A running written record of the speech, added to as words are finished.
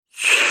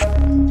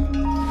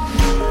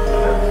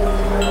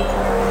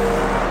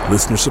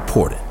Listener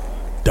supported.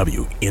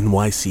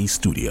 WNYC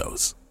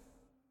Studios.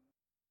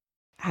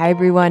 Hi,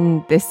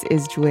 everyone. This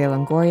is Julia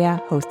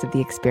Longoria, host of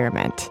The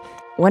Experiment.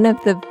 One of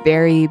the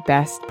very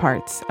best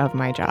parts of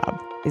my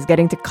job is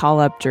getting to call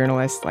up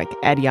journalists like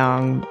Ed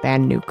Yong,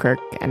 Van Newkirk,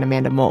 and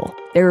Amanda Mull.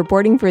 Their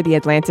reporting for The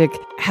Atlantic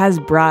has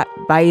brought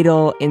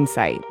vital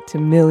insight to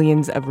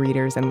millions of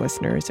readers and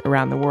listeners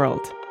around the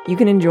world. You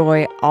can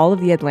enjoy all of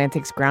The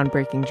Atlantic's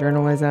groundbreaking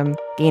journalism,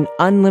 gain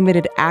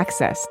unlimited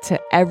access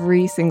to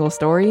every single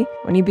story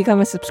when you become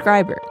a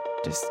subscriber.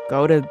 Just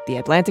go to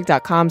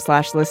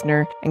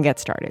theatlantic.com/listener and get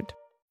started.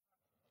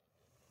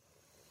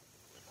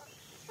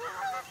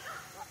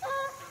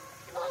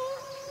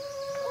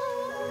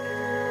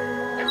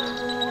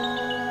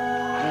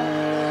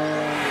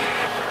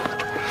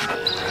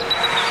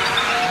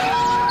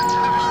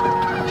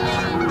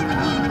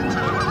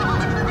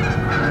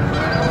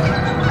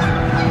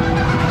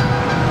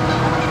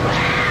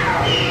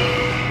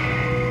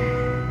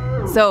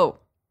 So,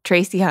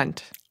 Tracy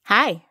Hunt.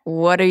 Hi.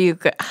 What are you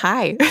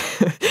Hi.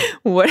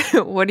 What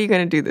are you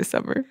going to do this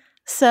summer?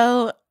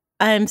 So,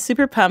 I'm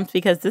super pumped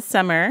because this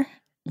summer,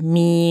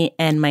 me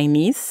and my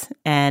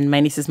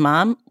niece's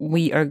mom,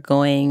 we are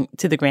going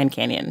to the Grand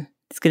Canyon.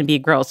 It's going to be a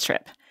girls'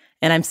 trip.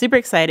 And I'm super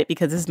excited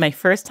because this is my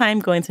first time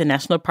going to a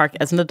national park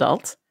as an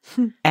adult.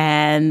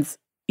 And,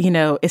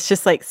 it's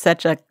just like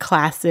such a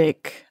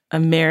classic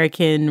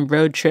American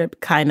road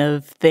trip kind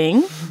of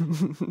thing.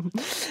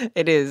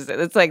 It is.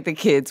 It's like the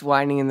kids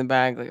whining in the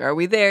back, like, "Are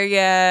we there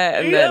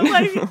yet?" And then,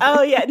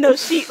 oh yeah, no,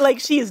 she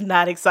is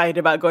not excited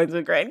about going to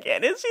the Grand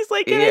Canyon. She's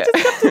like, "Can I just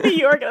come to New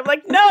York?" And I'm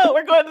like, "No,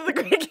 we're going to the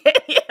Grand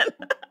Canyon."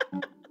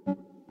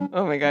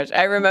 Oh my gosh.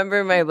 I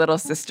remember my little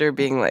sister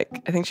being like,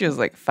 I think she was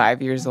like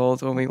 5 years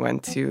old when we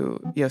went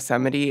to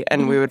Yosemite,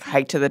 and we would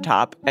hike to the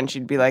top, and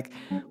she'd be like,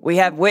 "We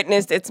have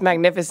witnessed its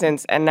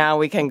magnificence and now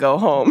we can go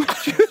home."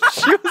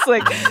 She was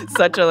like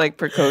such a like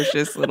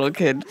precocious little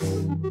kid.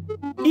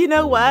 You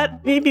know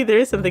what? Maybe there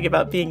is something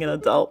about being an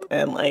adult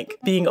and like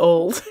being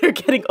old or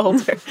getting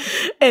older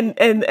and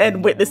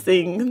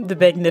witnessing the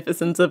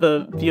magnificence of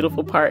a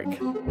beautiful park.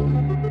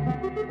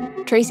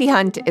 Tracy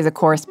Hunt is a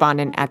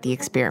correspondent at The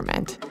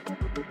Experiment.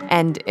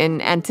 And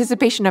in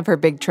anticipation of her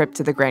big trip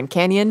to the Grand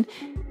Canyon,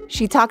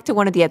 she talked to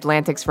one of The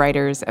Atlantic's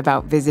writers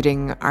about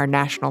visiting our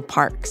national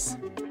parks.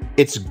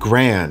 It's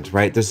grand,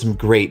 right? There's some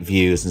great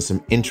views and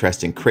some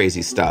interesting,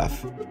 crazy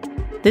stuff.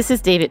 This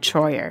is David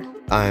Troyer.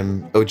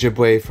 I'm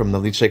Ojibwe from the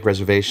Leech Lake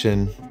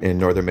Reservation in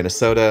northern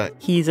Minnesota.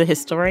 He's a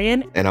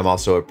historian. And I'm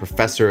also a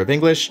professor of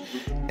English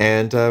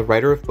and a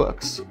writer of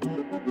books.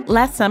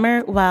 Last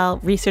summer, while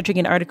researching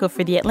an article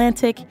for The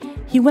Atlantic,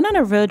 he went on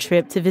a road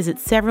trip to visit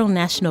several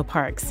national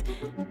parks.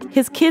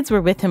 His kids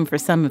were with him for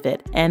some of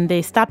it, and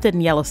they stopped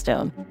in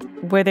Yellowstone,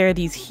 where there are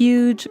these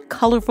huge,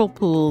 colorful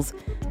pools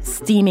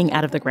steaming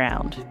out of the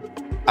ground.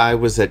 I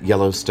was at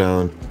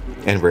Yellowstone,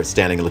 and we're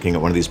standing looking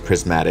at one of these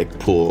prismatic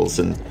pools,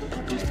 and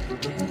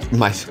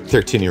my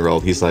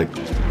 13-year-old, he's like,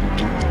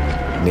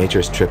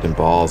 "Nature's tripping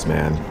balls,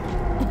 man."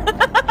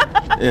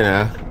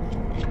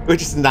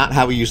 Which is not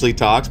how he usually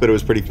talks, but it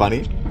was pretty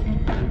funny.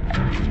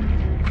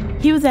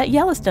 He was at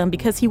Yellowstone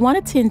because he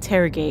wanted to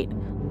interrogate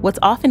what's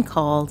often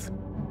called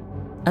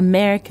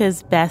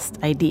America's best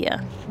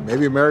idea.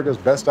 Maybe America's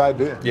best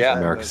idea. Yeah,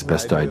 America's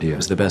best idea.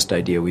 It's the best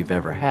idea we've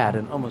ever had.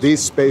 And almost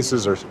these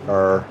spaces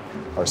are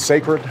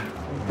sacred.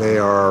 They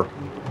are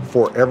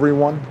for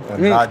everyone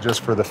and not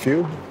just for the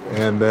few,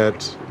 and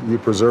that you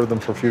preserve them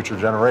for future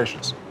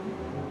generations.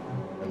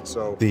 And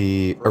so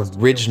the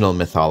original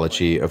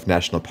mythology of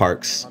national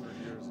parks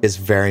is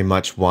very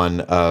much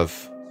one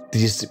of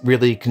these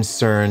really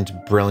concerned,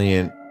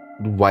 brilliant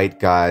white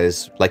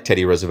guys like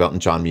Teddy Roosevelt and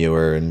John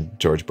Muir and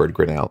George Bird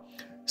Grinnell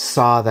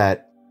saw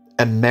that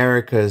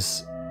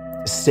America's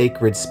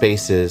sacred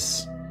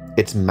spaces,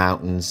 its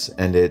mountains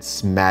and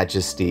its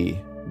majesty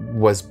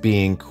was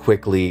being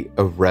quickly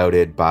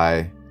eroded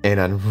by an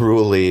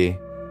unruly,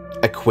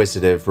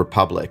 acquisitive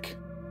republic.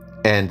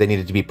 And they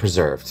needed to be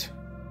preserved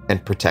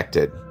and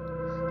protected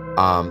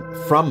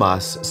from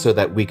us so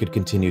that we could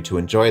continue to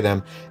enjoy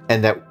them,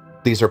 and that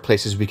these are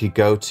places we could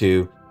go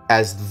to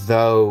as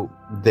though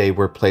they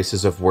were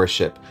places of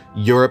worship.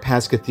 Europe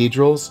has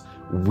cathedrals,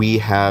 we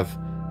have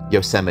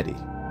Yosemite.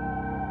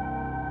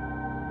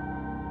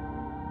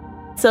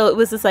 So it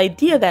was this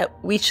idea that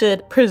we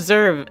should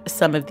preserve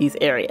some of these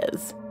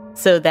areas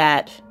so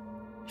that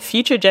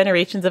future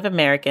generations of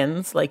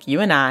Americans like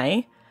you and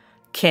I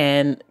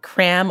can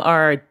cram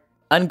our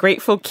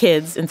ungrateful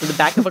kids into the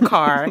back of a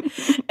car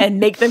and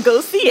make them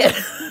go see it.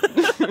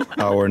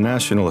 Our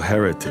national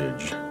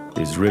heritage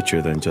is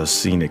richer than just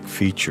scenic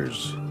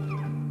features.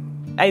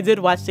 I did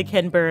watch the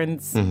Ken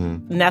Burns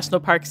National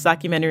Parks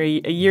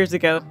documentary years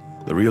ago.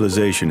 The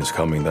realization is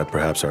coming that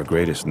perhaps our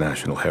greatest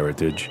national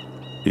heritage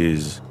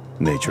is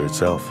nature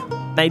itself.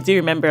 I do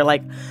remember,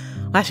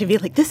 watching me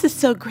this is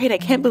so great. I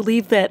can't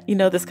believe that,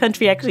 this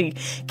country actually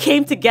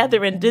came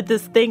together and did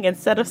this thing and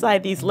set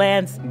aside these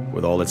lands.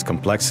 With all its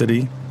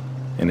complexity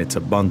and its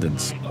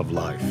abundance of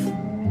life.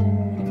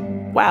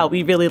 Wow,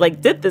 we really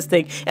did this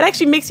thing. It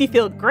actually makes you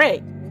feel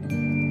great.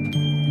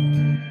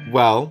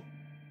 Well,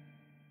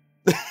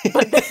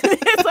 But then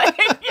it's like,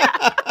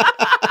 yeah.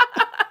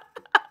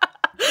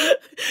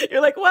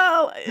 You're like,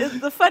 well,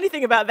 the funny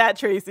thing about that,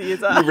 Tracy,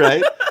 is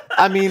right?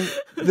 I mean,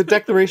 the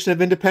Declaration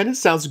of Independence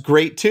sounds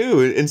great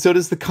too, and so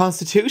does the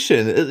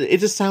Constitution. It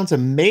just sounds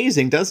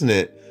amazing, doesn't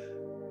it?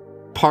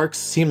 Parks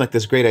seem like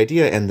this great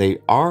idea, and they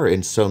are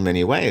in so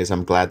many ways.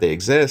 I'm glad they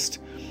exist.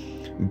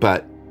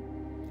 But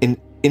in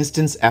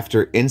instance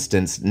after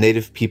instance,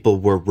 Native people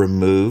were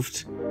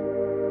removed,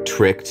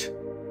 tricked,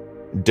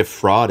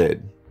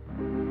 defrauded,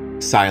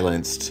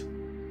 silenced,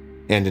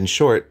 and in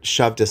short,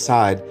 shoved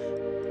aside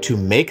to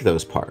make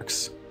those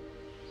parks.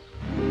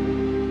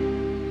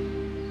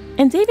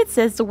 And David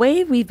says the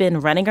way we've been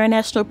running our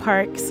national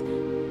parks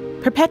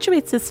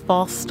perpetuates this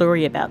false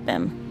story about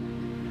them.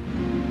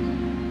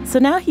 So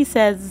now he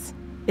says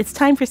it's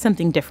time for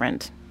something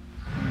different.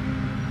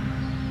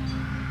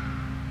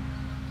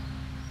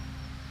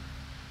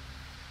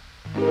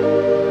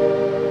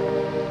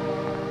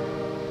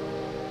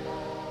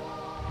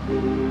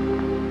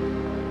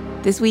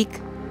 This week,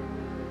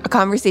 a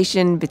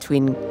conversation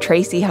between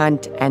Tracy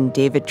Hunt and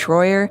David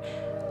Treuer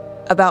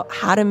about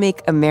how to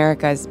make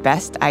America's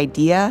best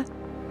idea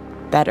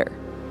better.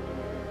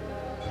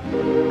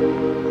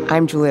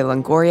 I'm Julia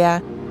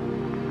Longoria.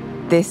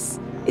 This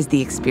is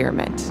The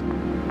Experiment,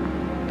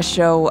 a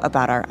show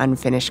about our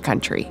unfinished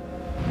country.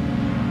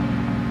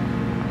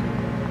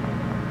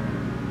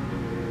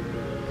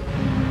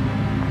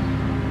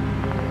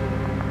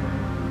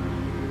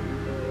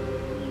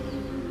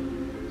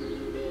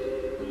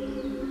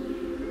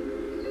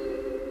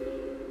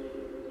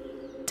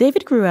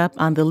 David grew up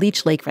on the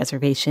Leech Lake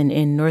Reservation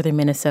in northern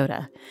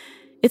Minnesota.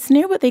 It's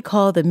near what they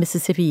call the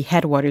Mississippi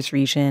Headwaters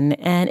region,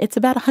 and it's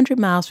about 100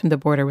 miles from the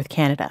border with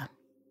Canada.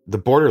 The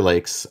border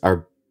lakes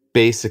are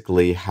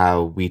basically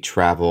how we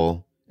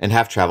travel and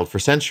have traveled for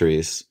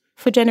centuries.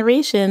 For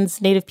generations,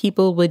 Native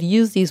people would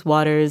use these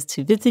waters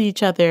to visit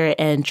each other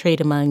and trade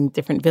among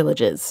different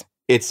villages.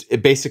 It's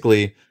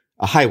basically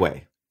a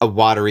highway, a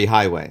watery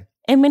highway.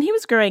 And when he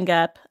was growing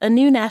up, a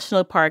new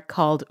national park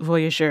called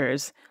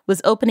Voyageurs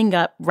was opening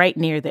up right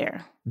near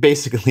there.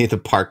 Basically, the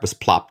park was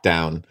plopped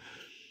down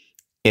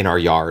in our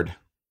yard.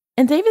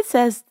 And David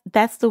says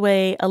that's the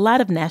way a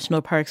lot of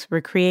national parks were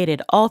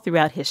created all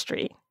throughout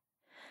history.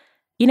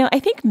 You know, I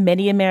think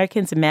many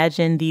Americans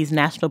imagine these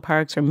national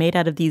parks are made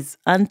out of these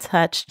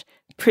untouched,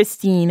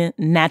 pristine,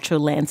 natural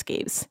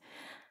landscapes.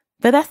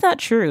 But that's not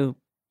true.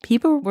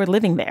 People were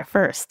living there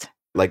first.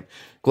 Like,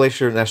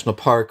 Glacier National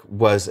Park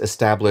was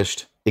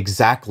established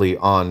exactly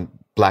on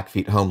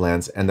Blackfeet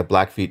homelands, and the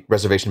Blackfeet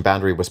reservation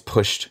boundary was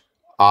pushed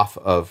off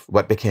of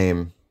what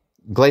became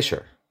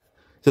Glacier.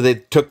 So they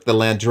took the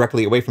land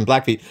directly away from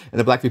Blackfeet, and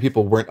the Blackfeet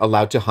people weren't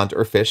allowed to hunt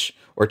or fish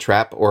or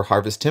trap or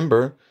harvest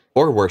timber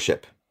or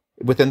worship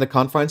within the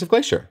confines of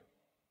Glacier.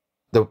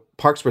 The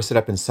parks were set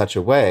up in such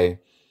a way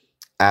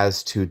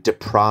as to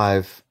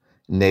deprive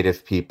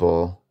Native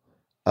people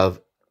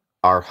of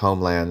our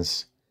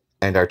homelands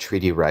and our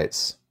treaty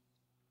rights.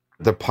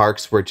 The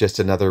parks were just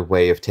another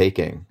way of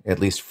taking, at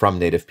least from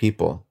Native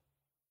people.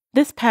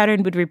 This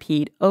pattern would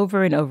repeat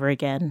over and over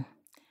again.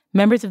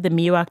 Members of the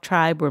Miwok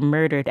tribe were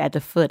murdered at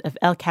the foot of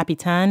El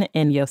Capitan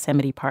in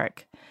Yosemite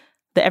Park.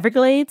 The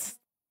Everglades,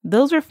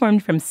 those were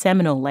formed from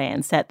Seminole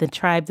lands that the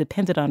tribe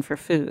depended on for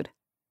food.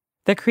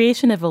 The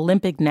creation of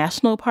Olympic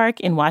National Park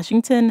in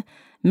Washington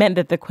meant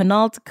that the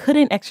Quinault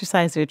couldn't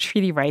exercise their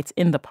treaty rights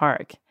in the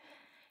park.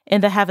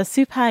 And the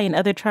Havasupai and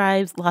other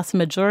tribes lost a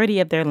majority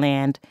of their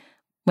land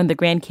when the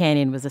Grand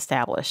Canyon was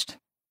established.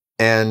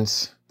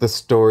 And the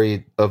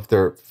story of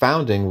their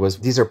founding was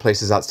these are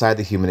places outside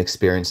the human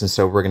experience, and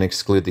so we're going to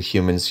exclude the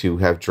humans who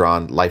have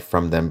drawn life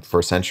from them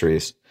for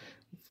centuries.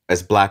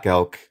 As Black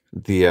Elk,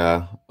 the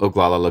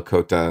Oglala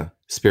Lakota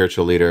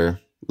spiritual leader,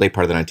 late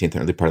part of the 19th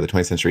and early part of the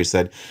 20th century,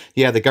 said,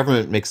 yeah, the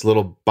government makes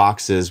little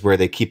boxes where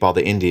they keep all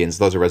the Indians.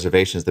 Those are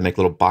reservations. They make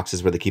little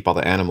boxes where they keep all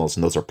the animals,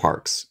 and those are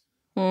parks.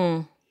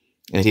 And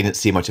he didn't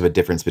see much of a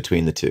difference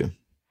between the two.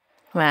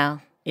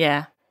 Wow.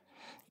 Yeah.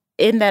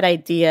 In that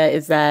idea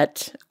is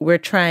that we're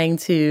trying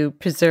to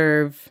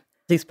preserve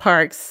these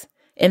parks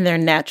in their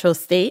natural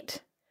state.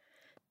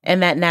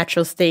 And that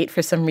natural state,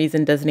 for some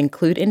reason, doesn't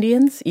include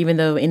Indians, even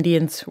though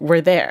Indians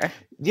were there.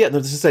 Yeah,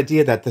 there's this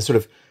idea that the sort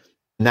of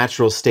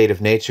natural state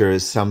of nature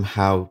is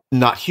somehow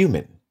not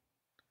human.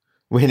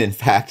 When in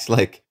fact,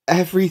 like,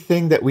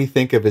 everything that we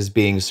think of as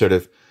being sort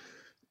of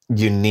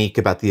unique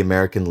about the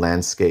American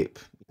landscape,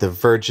 the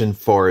virgin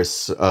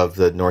forests of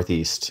the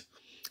Northeast,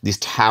 these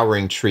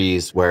towering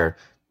trees where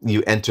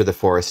you enter the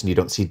forest and you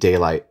don't see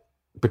daylight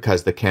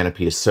because the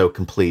canopy is so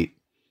complete.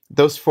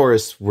 Those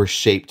forests were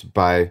shaped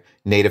by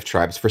native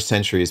tribes for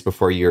centuries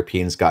before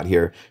Europeans got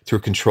here through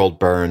controlled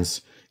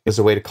burns as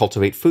a way to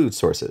cultivate food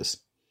sources.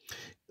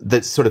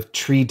 The sort of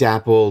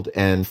tree-dappled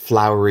and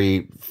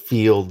flowery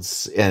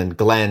fields and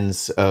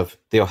glens of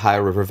the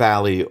Ohio River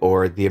Valley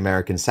or the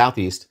American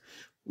Southeast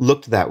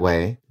looked that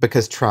way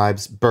because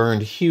tribes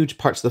burned huge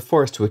parts of the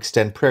forest to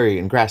extend prairie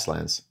and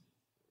grasslands.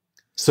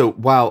 So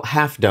while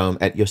Half Dome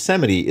at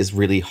Yosemite is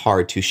really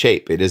hard to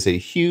shape, it is a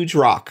huge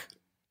rock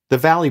The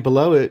valley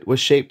below it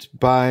was shaped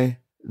by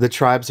the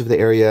tribes of the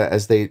area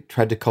as they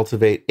tried to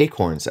cultivate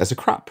acorns as a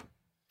crop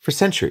for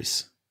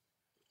centuries.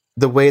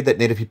 The way that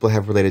Native people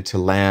have related to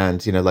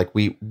land, like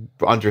we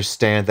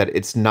understand that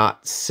it's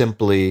not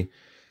simply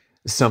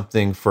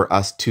something for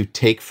us to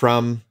take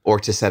from or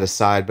to set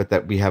aside, but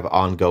that we have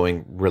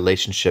ongoing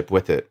relationship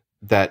with it.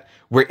 That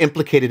we're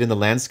implicated in the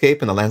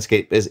landscape, and the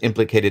landscape is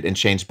implicated and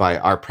changed by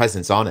our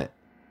presence on it.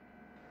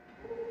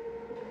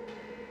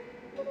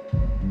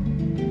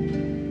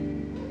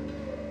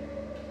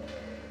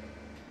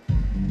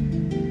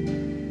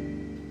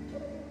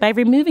 By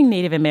removing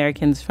Native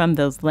Americans from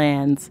those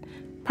lands,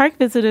 park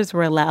visitors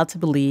were allowed to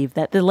believe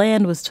that the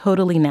land was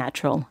totally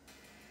natural,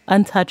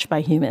 untouched by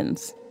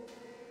humans.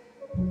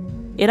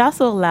 It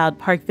also allowed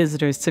park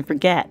visitors to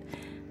forget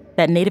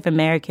that Native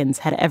Americans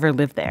had ever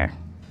lived there.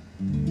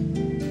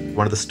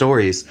 One of the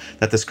stories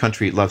that this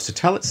country loves to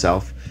tell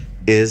itself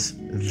is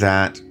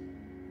that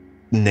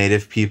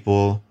Native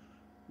people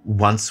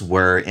once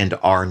were and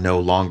are no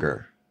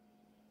longer.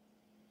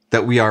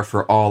 That we are,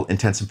 for all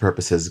intents and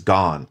purposes,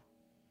 gone.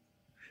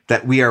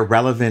 That we are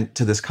relevant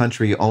to this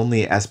country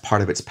only as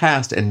part of its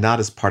past and not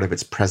as part of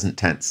its present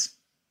tense.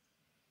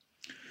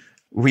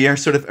 We are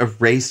sort of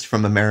erased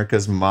from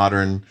America's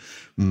modern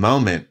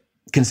moment,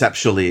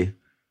 conceptually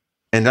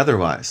and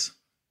otherwise.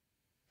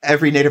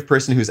 Every Native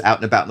person who's out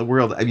and about in the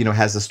world,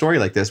 has a story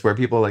like this where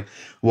people are like,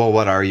 well,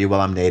 what are you?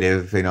 Well, I'm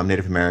Native, I'm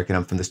Native American,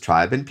 I'm from this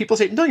tribe. And people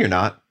say, no, you're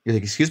not. You're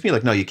like, excuse me?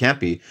 Like, no, you can't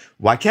be.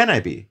 Why can't I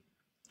be?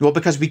 Well,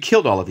 because we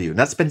killed all of you. And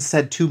that's been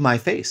said to my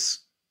face.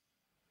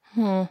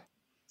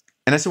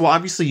 And I said, well,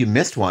 obviously you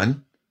missed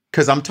one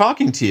because I'm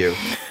talking to you.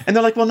 And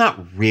they're like, well,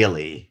 not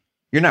really.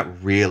 You're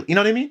not real. You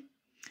know what I mean?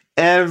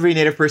 Every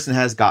Native person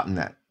has gotten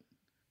that.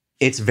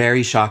 It's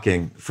very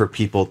shocking for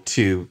people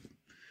to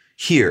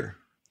hear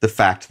the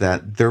fact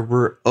that there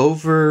were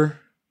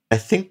I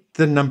think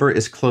the number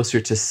is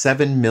closer to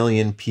 7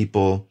 million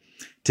people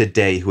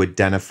today who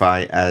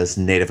identify as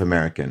Native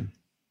American.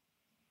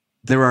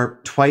 There are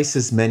twice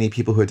as many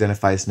people who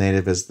identify as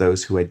Native as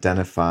those who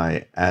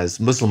identify as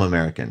Muslim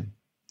American.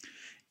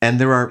 And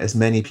there are as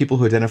many people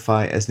who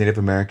identify as Native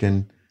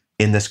American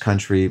in this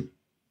country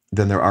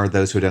than there are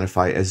those who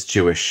identify as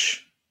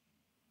Jewish.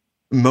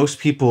 Most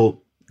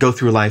people go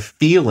through life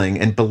feeling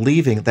and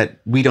believing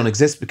that we don't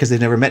exist because they've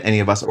never met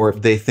any of us, or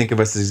if they think of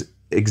us as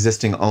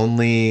existing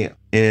only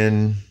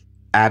in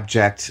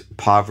abject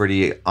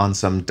poverty on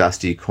some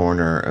dusty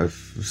corner of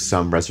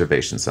some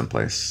reservation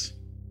someplace.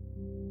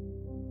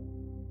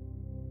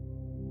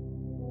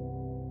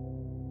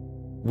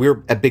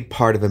 We're a big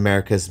part of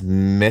America's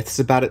myths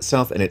about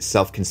itself and its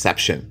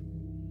self-conception.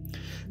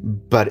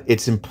 But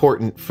it's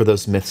important for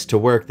those myths to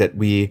work that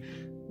we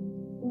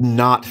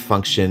not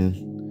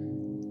function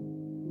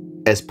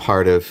as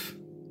part of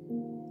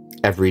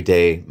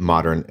everyday,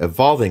 modern,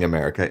 evolving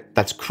America.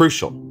 That's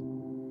crucial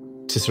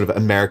to sort of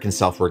American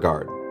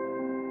self-regard.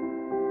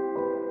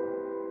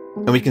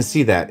 And we can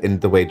see that in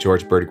the way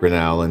George Bird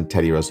Grinnell and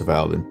Teddy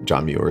Roosevelt and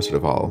John Muir sort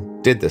of all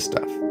did this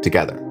stuff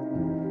together.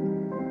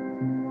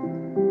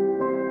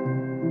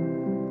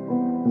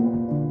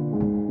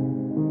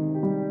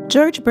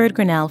 George Bird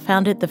Grinnell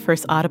founded the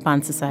first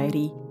Audubon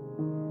Society.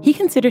 He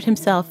considered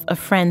himself a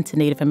friend to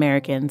Native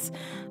Americans,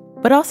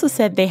 but also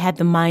said they had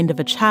the mind of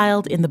a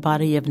child in the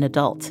body of an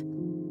adult.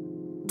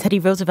 Teddy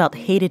Roosevelt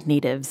hated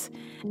Natives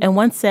and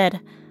once said,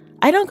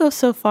 "I don't go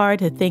so far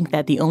to think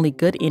that the only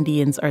good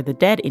Indians are the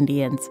dead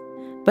Indians,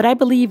 but I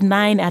believe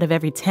 9 out of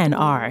every 10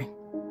 are."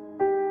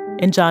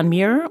 And John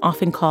Muir,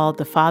 often called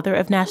the father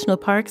of national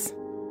parks,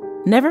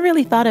 never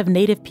really thought of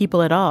Native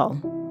people at all.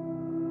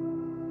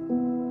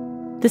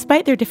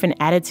 Despite their different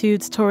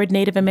attitudes toward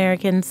Native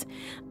Americans,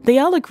 they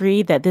all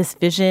agreed that this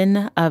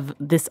vision of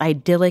this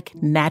idyllic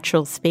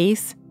natural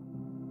space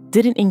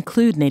didn't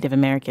include Native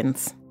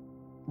Americans.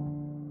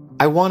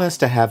 I want us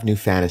to have new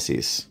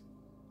fantasies,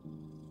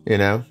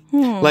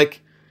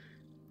 Like,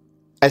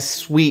 as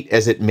sweet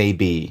as it may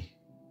be,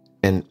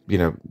 and,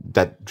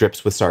 that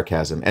drips with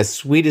sarcasm, as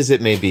sweet as it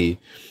may be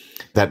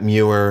that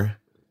Muir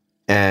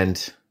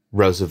and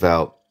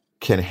Roosevelt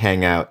can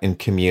hang out and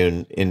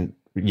commune in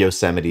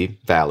Yosemite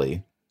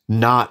Valley,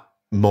 not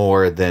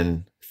more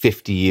than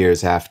 50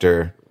 years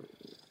after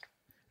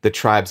the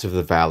tribes of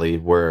the valley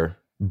were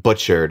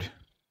butchered,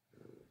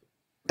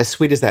 as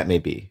sweet as that may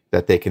be,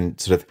 that they can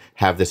sort of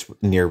have this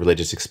near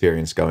religious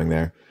experience going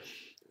there,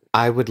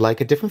 I would like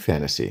a different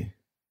fantasy.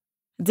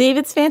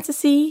 David's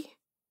fantasy?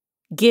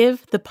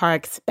 Give the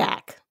parks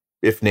back.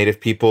 If Native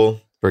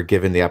people were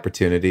given the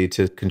opportunity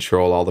to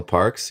control all the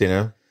parks,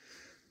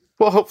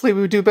 well, hopefully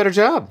we would do a better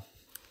job.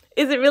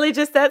 Is it really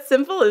just that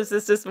simple? Is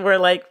this just more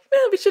like,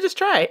 we should just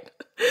try it?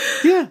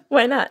 Yeah.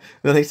 Why not?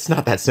 Well, it's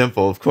not that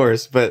simple, of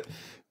course, but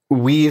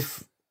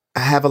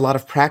have a lot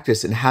of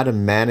practice in how to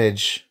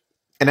manage,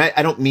 and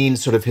I don't mean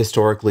sort of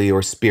historically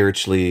or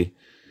spiritually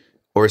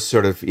or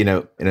sort of, in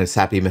a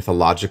sappy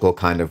mythological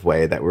kind of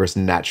way that we're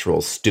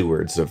natural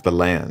stewards of the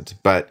land,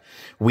 but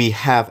we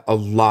have a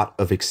lot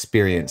of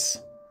experience.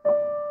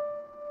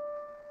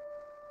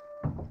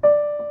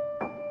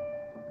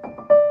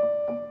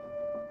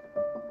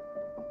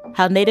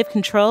 how native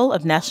control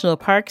of national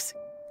parks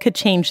could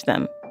change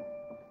them.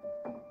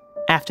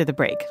 After the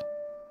break.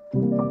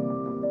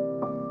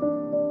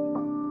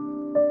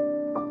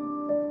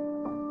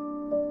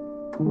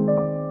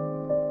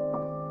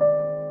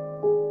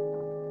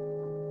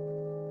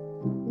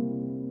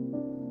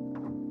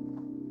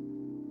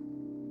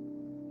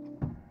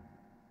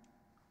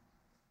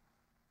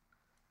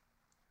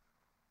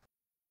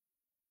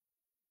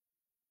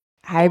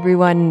 Hi,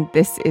 everyone.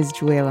 This is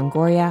Julia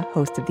Longoria,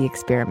 host of The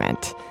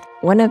Experiment.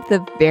 One of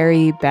the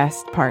very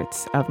best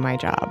parts of my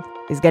job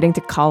is getting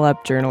to call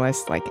up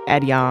journalists like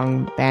Ed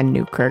Yong, Vann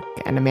Newkirk,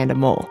 and Amanda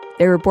Mull.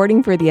 Their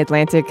reporting for The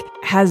Atlantic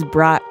has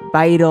brought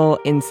vital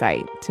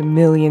insight to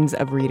millions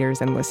of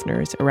readers and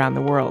listeners around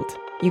the world.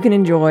 You can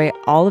enjoy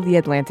all of The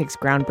Atlantic's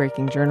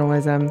groundbreaking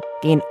journalism,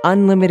 gain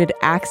unlimited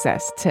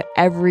access to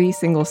every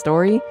single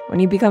story when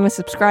you become a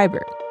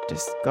subscriber.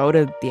 Just go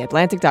to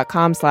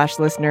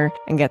theatlantic.com/listener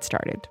and get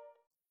started.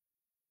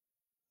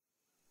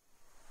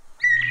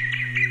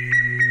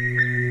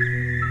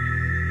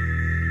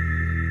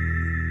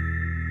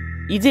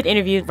 You did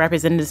interview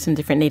representatives from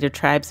different Native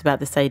tribes about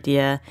this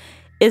idea.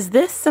 Is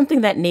this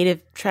something that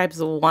Native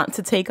tribes want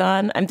to take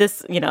on? I'm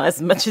just, as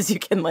much as you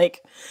can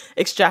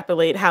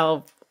extrapolate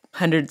how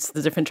hundreds of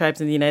the different tribes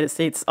in the United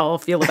States all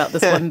feel about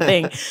this one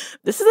thing.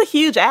 This is a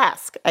huge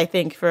ask, I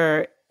think,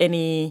 for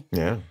any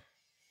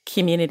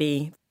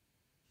community.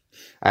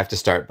 I have to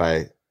start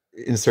by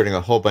inserting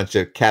a whole bunch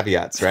of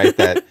caveats, right?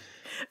 That,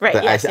 right,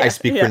 that I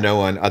speak for no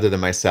one other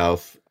than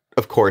myself.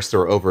 Of course, there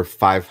are over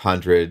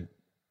 500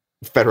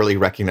 federally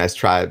recognized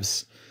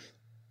tribes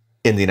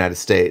in the United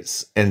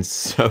States. And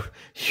so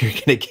you're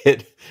going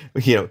to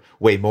get,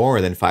 way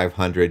more than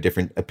 500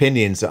 different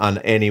opinions on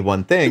any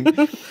one thing.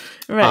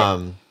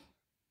 Right.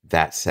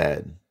 That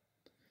said,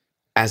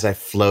 as I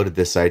floated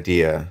this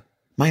idea,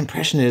 my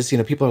impression is,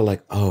 people are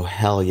like, oh,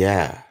 hell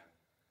yeah.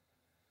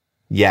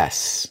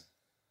 Yes.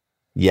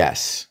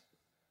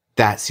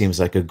 That seems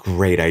like a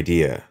great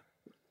idea.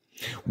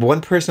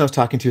 One person I was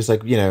talking to was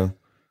like,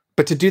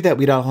 but to do that,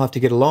 we'd all have to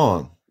get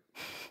along.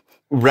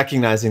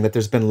 Recognizing that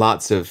there's been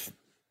lots of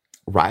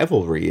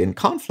rivalry and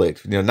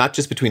conflict, not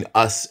just between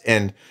us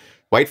and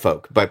white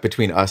folk, but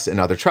between us and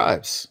other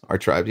tribes. Our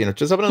tribe,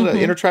 just up on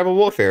intertribal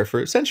warfare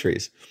for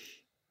centuries.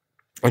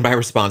 And my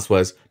response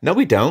was, no,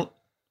 we don't.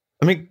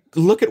 I mean,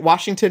 look at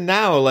Washington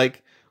now.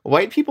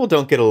 White people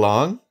don't get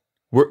along.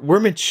 We're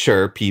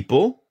mature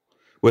people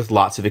with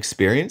lots of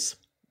experience.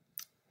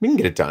 We can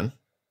get it done.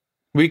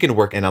 We can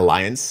work in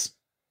alliance.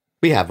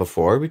 We have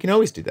before. We can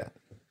always do that.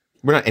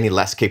 We're not any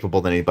less capable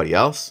than anybody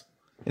else.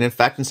 And in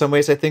fact, in some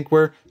ways, I think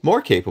we're more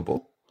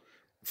capable.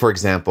 For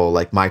example,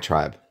 like my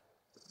tribe.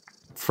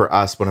 For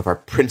us, one of our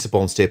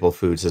principal and staple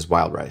foods is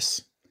wild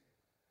rice.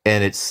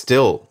 And it's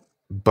still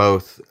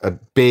both a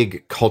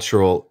big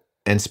cultural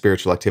and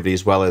spiritual activity,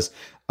 as well as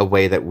a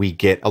way that we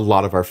get a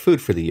lot of our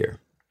food for the year,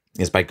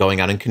 is by going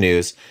out in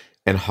canoes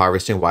and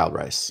harvesting wild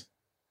rice.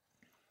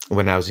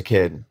 When I was a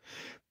kid,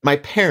 my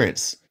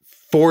parents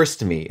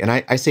forced me, and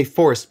I say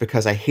forced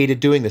because I hated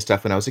doing this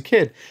stuff when I was a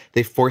kid.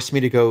 They forced me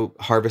to go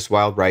harvest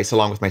wild rice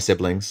along with my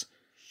siblings.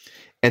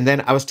 And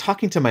then I was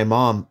talking to my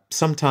mom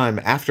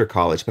sometime after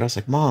college, but I was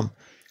like, Mom,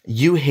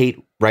 you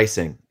hate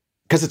ricing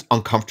because it's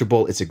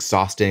uncomfortable, it's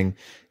exhausting.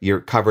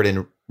 You're covered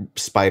in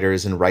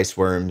spiders and rice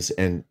worms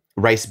and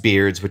rice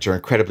beards, which are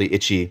incredibly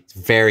itchy. It's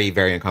very,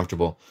 very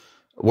uncomfortable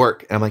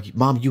work. And I'm like,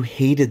 Mom, you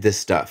hated this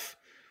stuff.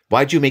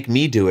 Why'd you make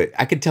me do it?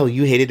 I could tell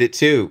you hated it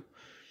too.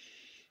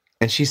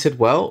 And she said,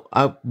 well,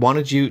 I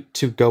wanted you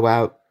to go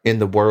out in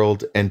the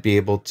world and be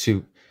able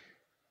to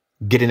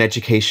get an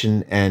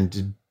education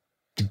and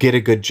get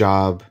a good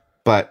job.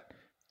 But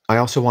I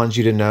also wanted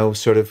you to know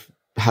sort of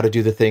how to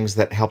do the things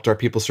that helped our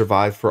people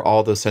survive for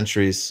all those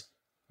centuries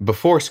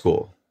before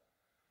school.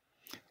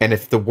 And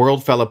if the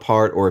world fell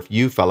apart or if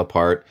you fell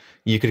apart,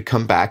 you could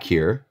come back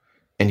here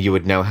and you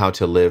would know how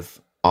to live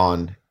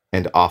on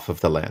and off of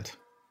the land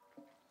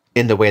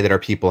in the way that our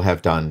people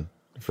have done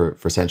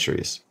for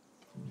centuries.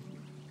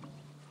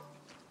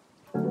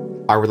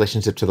 Our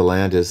relationship to the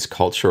land is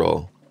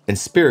cultural and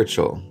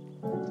spiritual.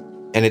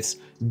 And it's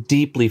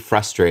deeply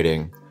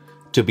frustrating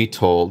to be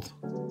told,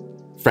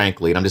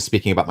 frankly, and I'm just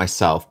speaking about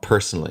myself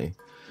personally,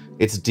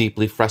 it's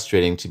deeply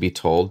frustrating to be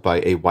told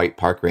by a white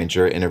park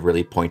ranger in a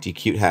really pointy,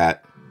 cute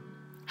hat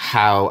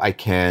how I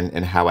can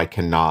and how I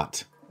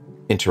cannot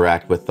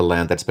interact with the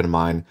land that's been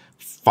mine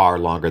far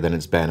longer than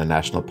it's been a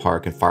national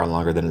park and far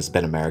longer than it's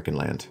been American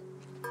land.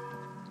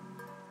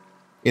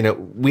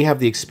 We have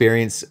the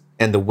experience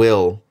and the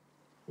will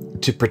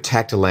to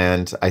protect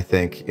land, I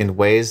think, in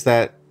ways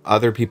that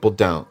other people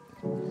don't.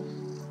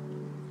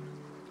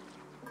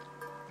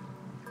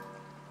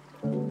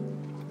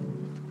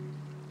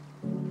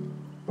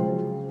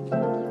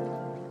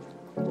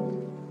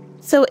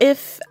 So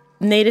if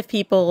Native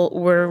people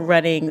were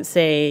running,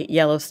 say,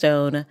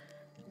 Yellowstone,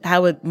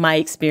 how would my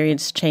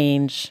experience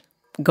change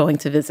going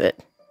to visit?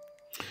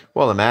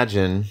 Well,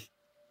 imagine,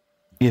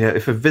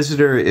 if a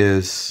visitor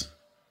is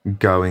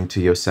going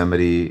to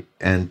Yosemite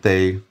and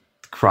they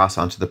cross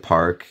onto the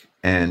park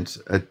and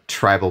a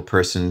tribal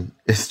person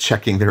is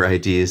checking their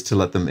IDs to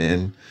let them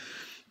in.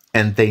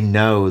 And they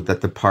know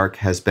that the park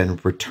has been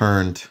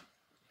returned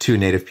to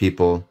Native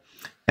people,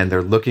 and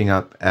they're looking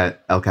up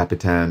at El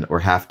Capitan or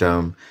Half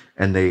Dome,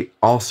 and they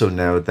also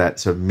know that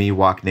sort of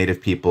Miwok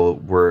Native people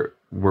were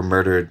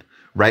murdered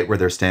right where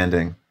they're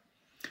standing.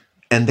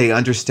 And they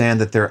understand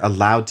that they're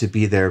allowed to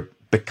be there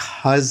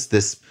because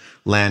this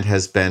land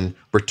has been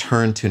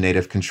returned to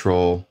Native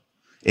control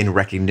in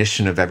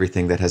recognition of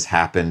everything that has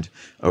happened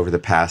over the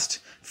past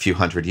few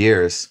hundred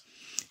years.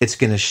 It's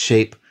going to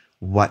shape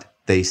what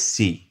they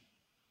see.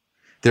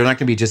 They're not going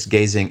to be just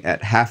gazing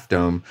at Half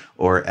Dome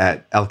or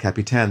at El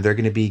Capitan. They're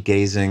going to be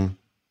gazing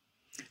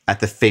at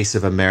the face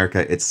of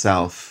America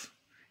itself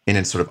in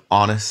a sort of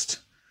honest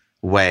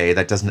way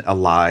that doesn't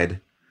elide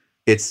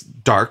its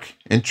dark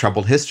and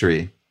troubled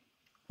history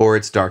or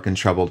its dark and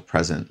troubled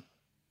present.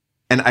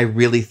 And I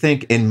really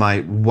think in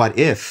my what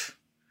if,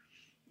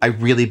 I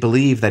really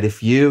believe that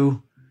if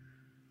you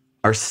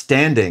are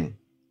standing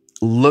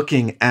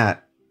looking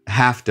at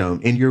Half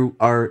Dome and you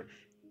are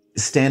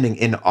standing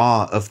in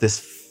awe of this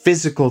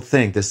physical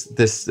thing, this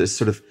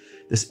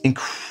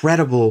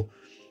incredible,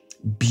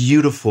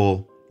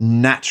 beautiful,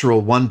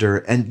 natural wonder,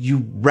 and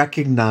you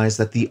recognize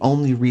that the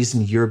only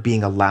reason you're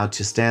being allowed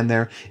to stand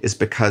there is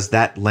because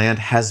that land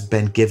has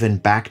been given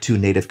back to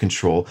Native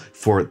control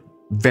for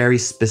very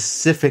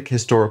specific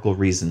historical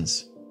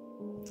reasons.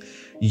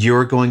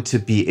 You're going to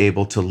be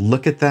able to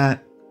look at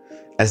that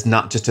as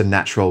not just a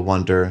natural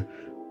wonder,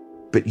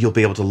 but you'll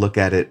be able to look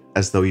at it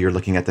as though you're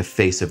looking at the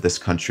face of this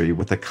country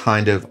with a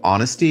kind of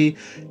honesty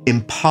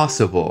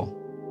impossible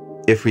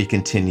if we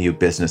continue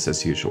business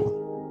as usual.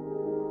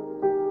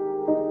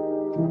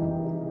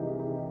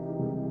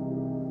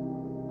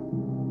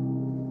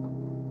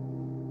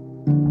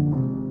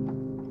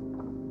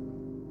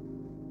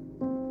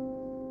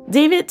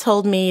 David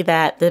told me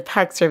that the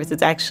Park Service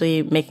is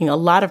actually making a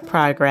lot of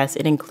progress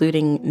in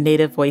including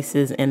Native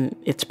voices in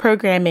its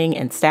programming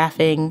and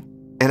staffing.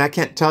 And I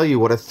can't tell you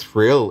what a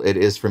thrill it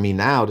is for me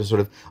now to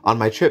sort of, on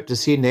my trip, to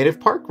see Native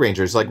park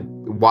rangers, like,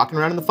 walking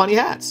around in the funny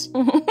hats.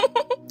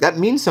 That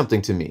means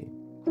something to me.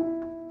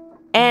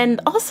 And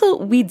also,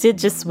 we did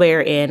just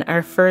swear in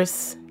our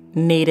first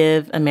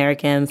Native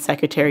American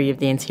Secretary of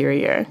the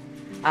Interior.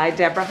 I,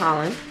 Deborah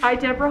Holland. I,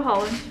 Deborah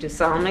Holland. Do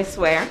solemnly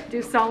swear.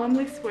 Do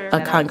solemnly swear.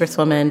 A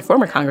congresswoman,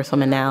 former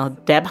congresswoman now,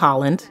 Deb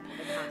Holland.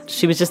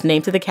 She was just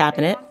named to the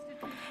cabinet.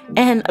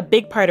 And a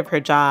big part of her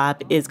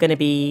job is going to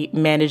be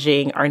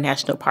managing our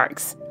national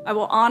parks. I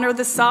will honor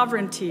the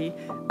sovereignty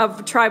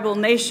of tribal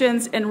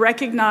nations and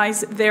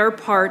recognize their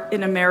part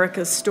in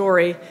America's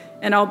story.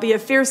 And I'll be a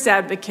fierce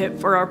advocate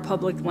for our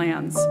public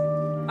lands.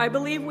 I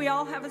believe we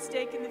all have a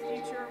stake in the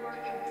future of our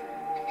country.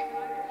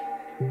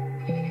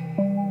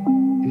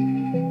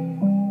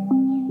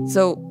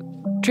 So,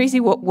 Tracy,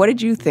 what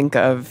did you think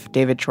of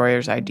David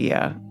Troyer's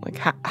idea? Like,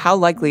 how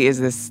likely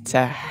is this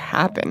to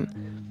happen?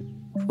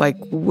 Like,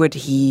 would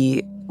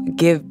he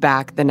give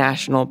back the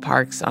national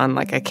parks on,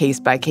 like, a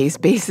case-by-case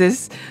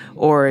basis?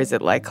 Or is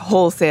it, like,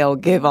 wholesale,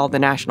 give all the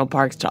national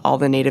parks to all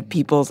the Native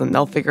peoples and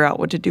they'll figure out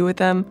what to do with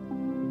them?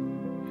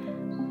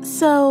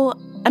 So,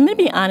 I'm going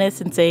to be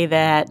honest and say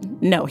that,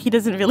 no, he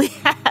doesn't really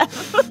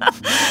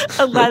have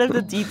a lot of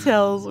the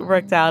details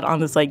worked out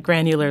on this, like,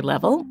 granular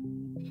level.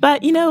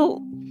 But, you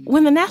know,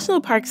 when the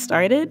national park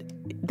started,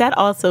 that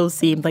also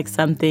seemed like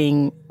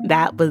something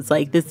that was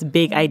like this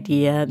big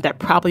idea that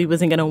probably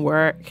wasn't going to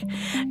work.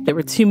 There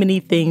were too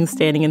many things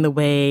standing in the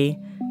way.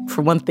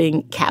 For one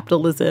thing,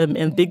 capitalism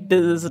and big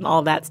business and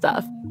all that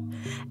stuff.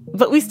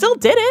 But we still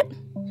did it.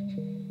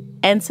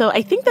 And so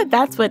I think that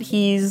that's what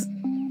he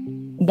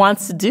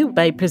wants to do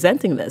by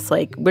presenting this.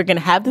 Like, we're going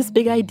to have this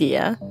big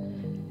idea,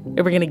 and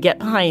we're going to get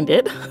behind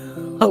it,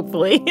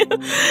 hopefully.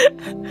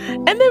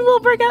 And then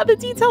we'll work out the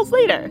details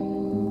later.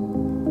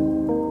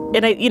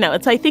 And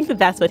I think that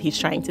that's what he's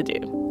trying to do.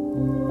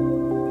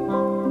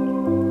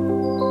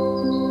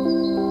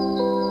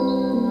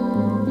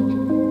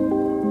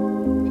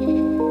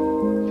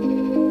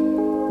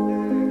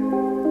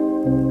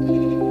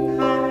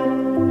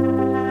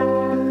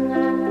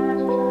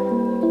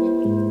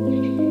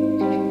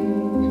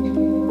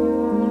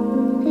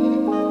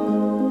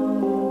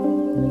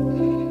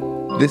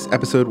 This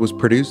episode was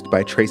produced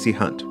by Tracy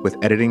Hunt, with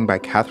editing by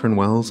Catherine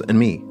Wells and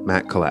me,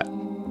 Matt Collette.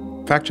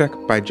 Fact check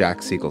by Jack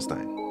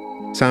Siegelstein.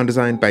 Sound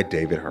design by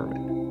David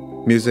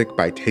Herman. Music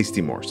by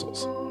Tasty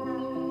Morsels.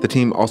 The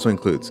team also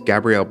includes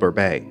Gabrielle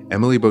Burbet,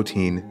 Emily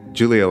Botein,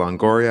 Julia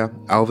Longoria,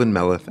 Alvin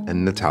Melith,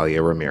 and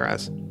Natalia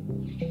Ramirez.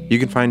 You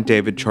can find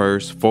David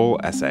Troyer's full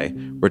essay,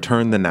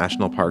 Return the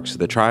National Parks to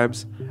the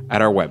Tribes,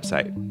 at our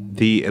website,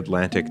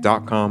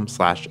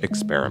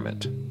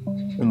 theatlantic.com/experiment.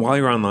 And while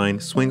you're online,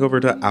 swing over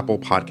to Apple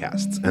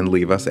Podcasts and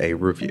leave us a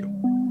review.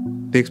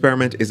 The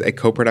Experiment is a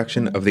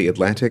co-production of The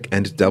Atlantic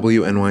and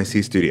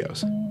WNYC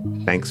Studios.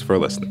 Thanks for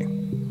listening.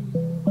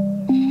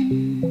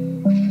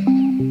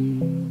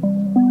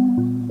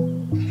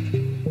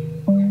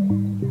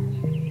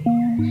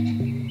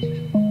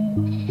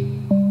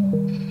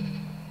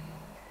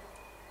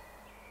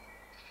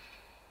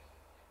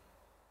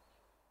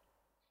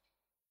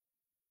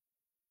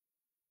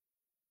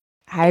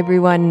 Hi,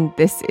 everyone.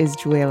 This is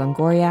Julia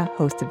Longoria,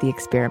 host of The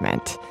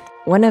Experiment.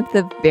 One of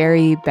the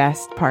very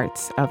best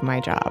parts of my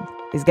job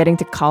is getting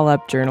to call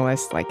up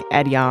journalists like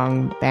Ed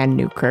Yong, Van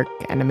Newkirk,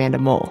 and Amanda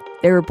Mull.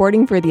 Their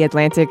reporting for The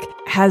Atlantic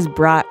has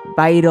brought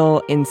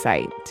vital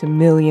insight to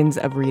millions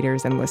of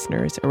readers and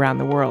listeners around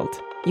the world.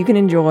 You can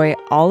enjoy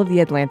all of The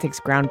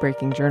Atlantic's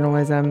groundbreaking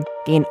journalism,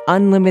 gain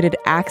unlimited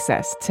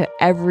access to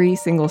every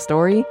single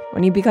story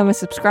when you become a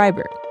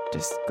subscriber.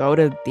 Just go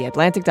to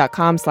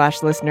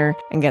theatlantic.com/listener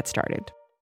and get started.